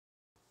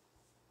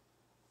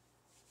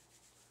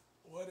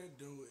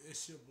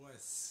It's your boy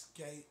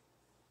Skate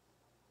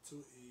to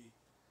E.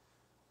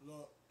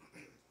 Look,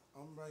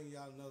 I'm bringing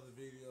y'all another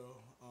video.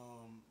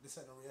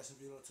 This ain't no reaction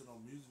video to no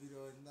music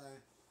video or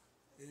anything.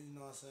 You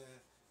know what I'm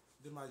saying?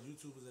 Then my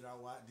YouTubers that I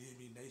watch,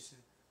 DB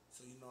Nation.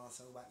 So you know what I'm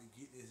saying, we're about to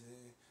get this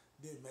in.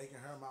 Then making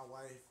her my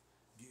wife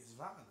gets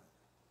violent.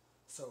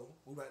 So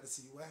we about to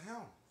see what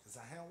happened, cause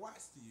I haven't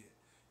watched it yet.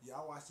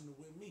 Y'all watching it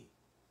with me.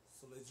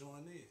 So let's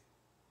join in.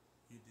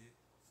 You did.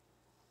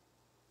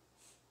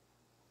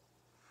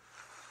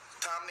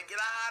 Time to get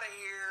out of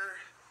here.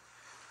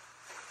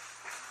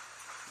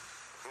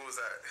 Who was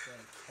that?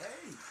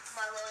 Hey.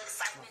 My little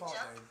excitement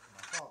jump. Baby.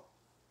 My fault.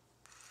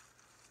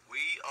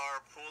 We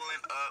are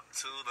pulling up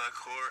to the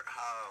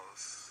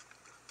courthouse.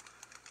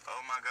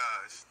 Oh my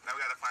gosh. Now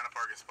we gotta find a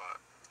parking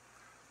spot.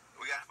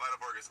 We gotta find a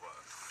parking spot.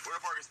 Where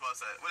the parking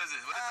spots at? What is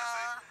this? What does that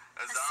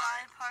say?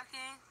 Assigned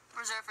parking,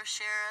 reserved for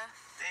sheriff.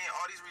 Dang,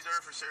 all these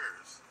reserved for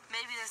sheriffs.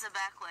 Maybe there's a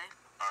back way.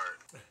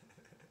 Alright.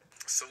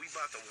 So we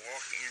about to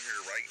walk in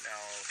here right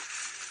now.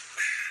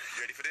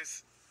 You ready for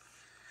this?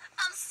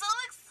 I'm so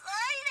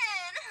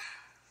excited.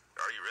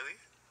 Are you really?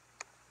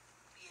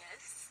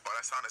 Yes. Oh,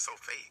 that sounded so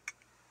fake.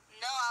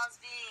 No, I was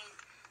being,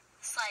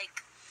 it's like,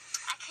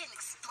 I can't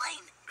explain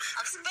it.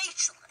 I'm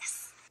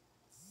speechless.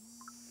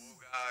 Well,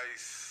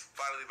 guys,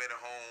 finally made it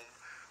home.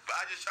 But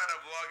I just tried to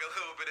vlog a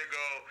little bit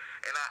ago,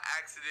 and I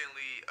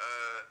accidentally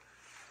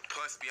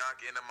punched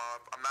Bianca in the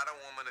mouth. I'm not a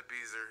woman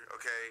abuser,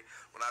 okay?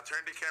 When I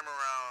turned the camera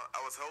around, I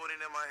was holding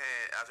it in my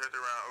hand. I turned it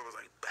around, it was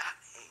like,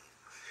 bang.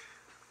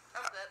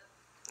 I'm good.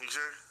 You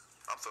sure?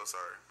 I'm so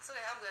sorry. It's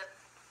okay, I'm good.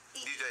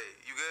 DJ,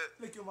 you good?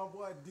 Look at my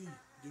boy D.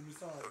 Give me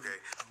some. Okay.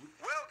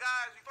 Well,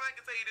 guys, we finally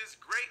can tell you this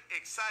great,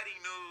 exciting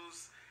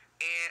news.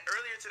 And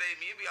earlier today,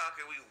 me and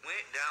Bianca, we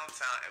went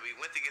downtown and we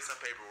went to get some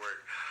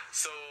paperwork.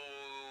 So,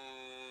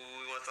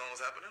 you want to tell them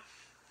what's happening?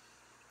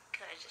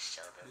 Can I just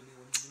show them?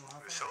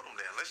 Let's show them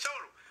then. Let's show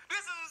them.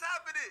 This is what's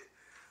happening.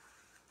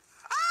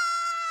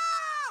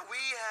 Ah! We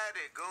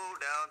had to go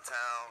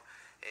downtown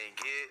and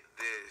get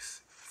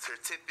this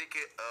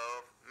certificate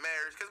of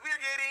marriage because we're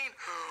getting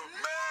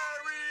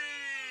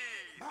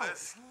married.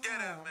 Let's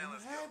get it, man.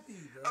 Let's go.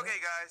 Okay,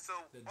 guys. So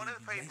on the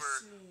paper,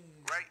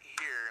 right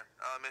here,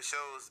 it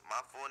shows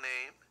my full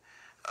name,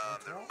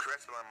 the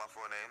correct spelling of my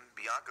full name,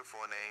 Bianca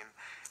full name,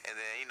 and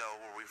then you know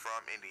where we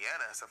from,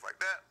 Indiana, and stuff like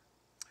that.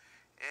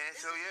 And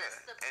so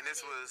yeah, and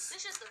this was.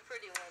 This is the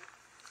pretty one.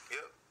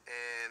 Yep.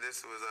 And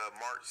this was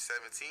March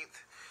 17th.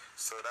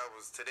 So that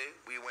was today.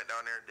 We went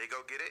down there. They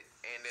go get it,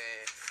 and then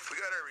we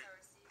got our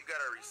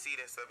receipt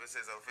and stuff. It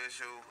says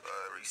official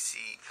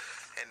receipt,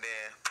 and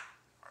then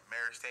our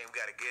marriage thing. We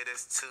got to get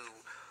us to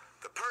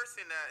the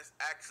person that's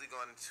actually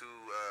going to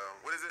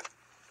what is it?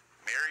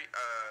 Marry?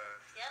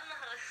 Yeah, I don't know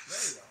how to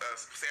say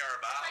our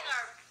vows. It's like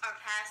our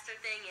pastor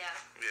thing, yeah.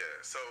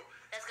 Yeah. So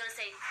that's gonna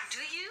say,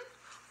 do you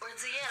or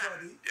do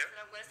you? Yep. And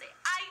I'm gonna say,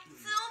 I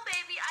do,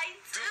 baby, I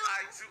do.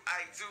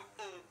 I do.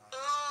 Ooh.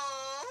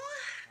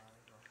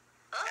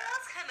 Oh,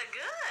 that's kind of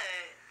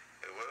good.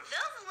 It was?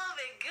 That was a little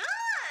bit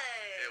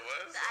good. It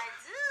was? I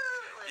do.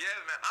 Yeah,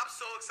 man. I'm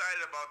so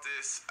excited about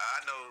this.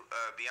 I know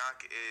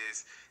Bianca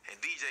is, and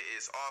DJ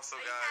is also,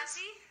 Are guys.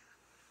 You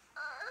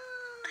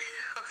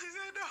happy? He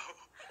said no.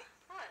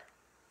 What?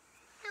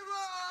 The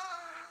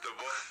ball. The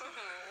boy.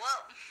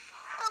 What?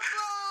 A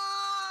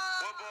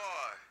ball. What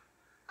boy?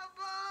 A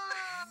ball.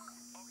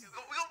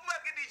 Okay, we go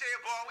back to DJ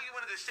a ball. We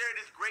wanted to share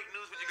this great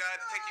news with you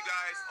guys, to take you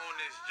guys on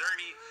this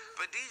journey.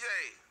 But DJ,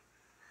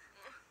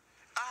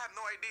 I have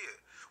no idea.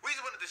 We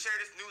just wanted to share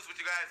this news with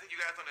you guys, take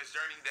you guys on this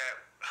journey that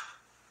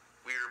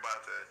we're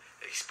about to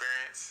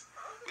experience.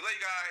 We love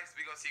you guys.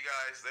 We're going to see you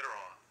guys later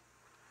on.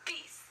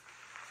 Peace.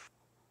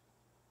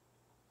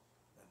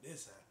 And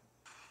this happened.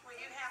 Were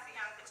you happy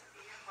to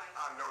be your wife?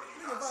 I know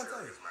you're not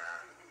serious, man.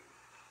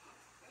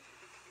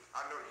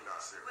 I know you're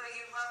not serious. Well,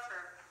 you love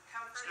her.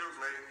 Comfort. Excuse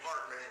me,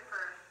 pardon me.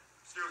 Her.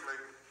 Excuse me.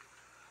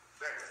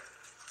 Dang it.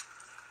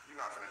 You're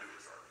not finna do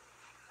this, are you?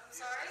 I'm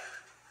sorry?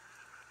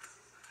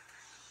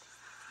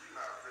 You're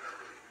not finna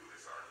really do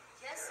this, are you?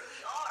 Yes,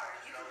 we are.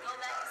 You can go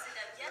back and sit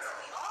down. Yes,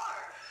 we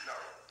are. No.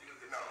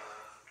 No.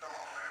 Come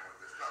on, man,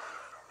 with this. No.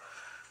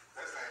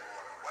 This ain't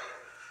going on.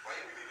 Why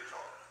you need to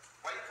talk?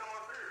 Why you come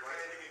up here? Why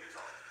you need to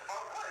talk?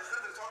 About what? It's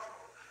nothing to talk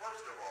about.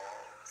 First of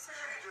all, Sir,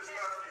 she just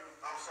left you.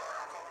 I'm sorry.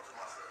 I'm talking to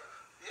myself.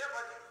 Yeah,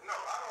 but no,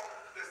 I don't.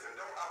 Listen,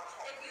 don't. I'm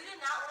talking. if you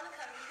did not want to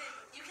come,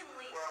 you can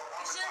leave. Well,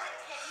 you shouldn't have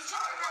to pay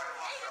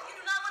if you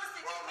do not want us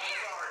to Well, get I'm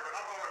married. sorry, but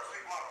I'm going to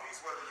speak my piece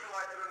whether you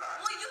like it or not.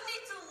 Well, you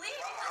need to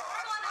leave because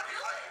we're going to do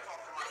I it. can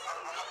talk to What do myself.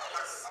 you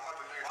I'm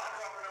mean?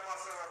 talking to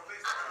myself.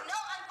 Please. No,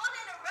 I'm going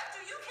to interrupt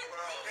you. You can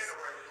Well, leave.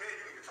 anyway, me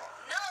and you need to talk.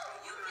 No,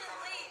 you can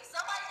leave.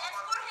 Somebody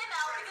escort him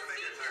out because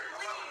he can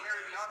leave.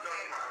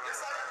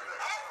 Yes, I am.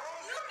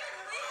 You can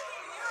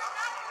leave. You're not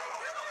going to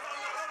do it.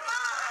 It's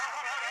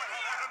fine.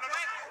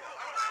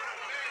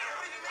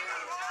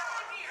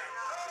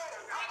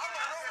 Take it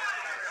outside.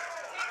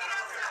 Take it outside.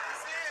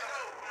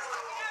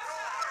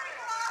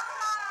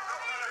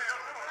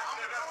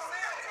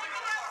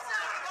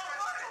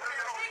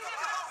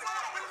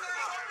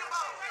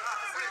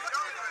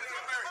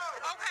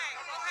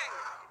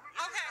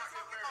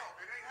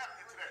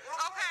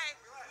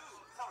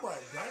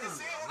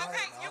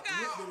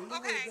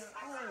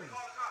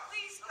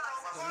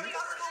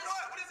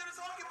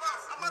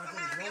 about to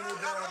meet him.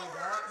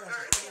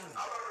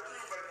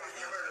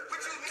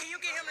 Can you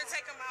get him to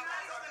take him out?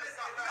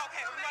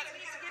 Okay, we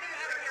need to get him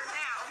out of here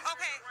now.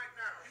 Okay.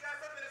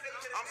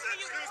 I'm saying,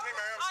 excuse me,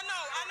 ma'am. I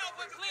know,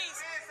 but please,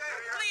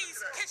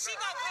 can she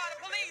go call the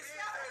police?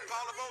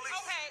 Call the police.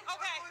 Okay.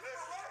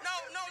 No.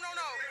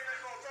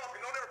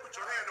 Don't ever put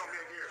your hand on me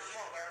again.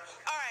 Come on, man.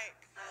 All right.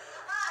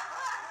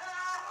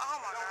 Oh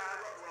my Don't God.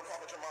 interrupt when I'm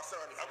talking to my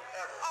son.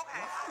 Okay.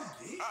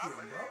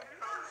 bro.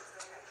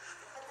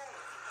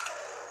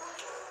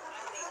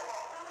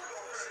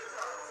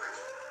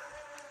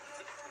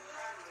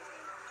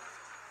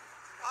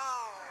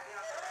 Oh.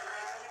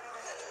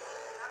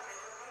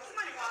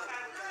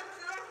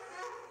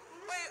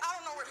 Wait, I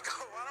don't know where to go.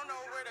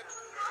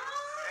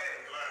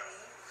 Hey, Glenn.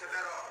 Cut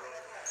that off, bro.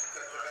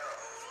 Cut that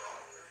off.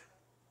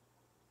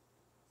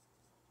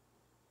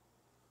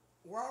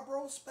 Why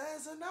bro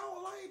spazzing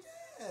out like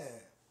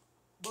that?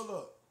 But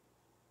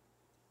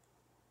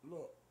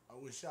look, I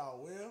wish y'all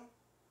well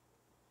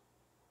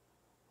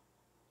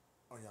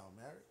on y'all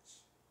marriage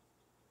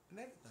and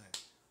everything.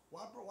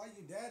 Why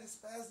your dad is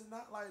spazzing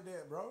out like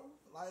that, bro?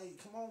 Like,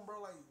 come on,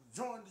 bro, like,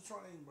 join the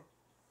train, bro.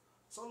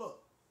 So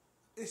look,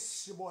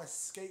 it's your boy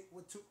Skate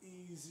with 2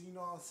 E's, you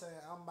know what I'm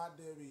saying? I'm about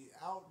to be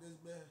out this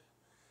bit.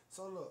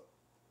 So look,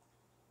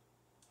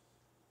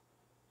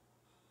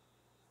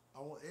 I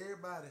want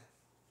everybody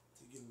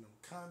to get in them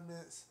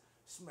comments,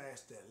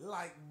 smash that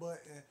like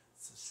button,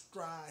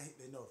 subscribe, hit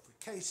the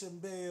notification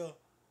bell,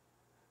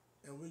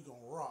 and we gonna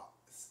rock.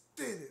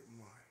 Steady,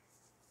 man.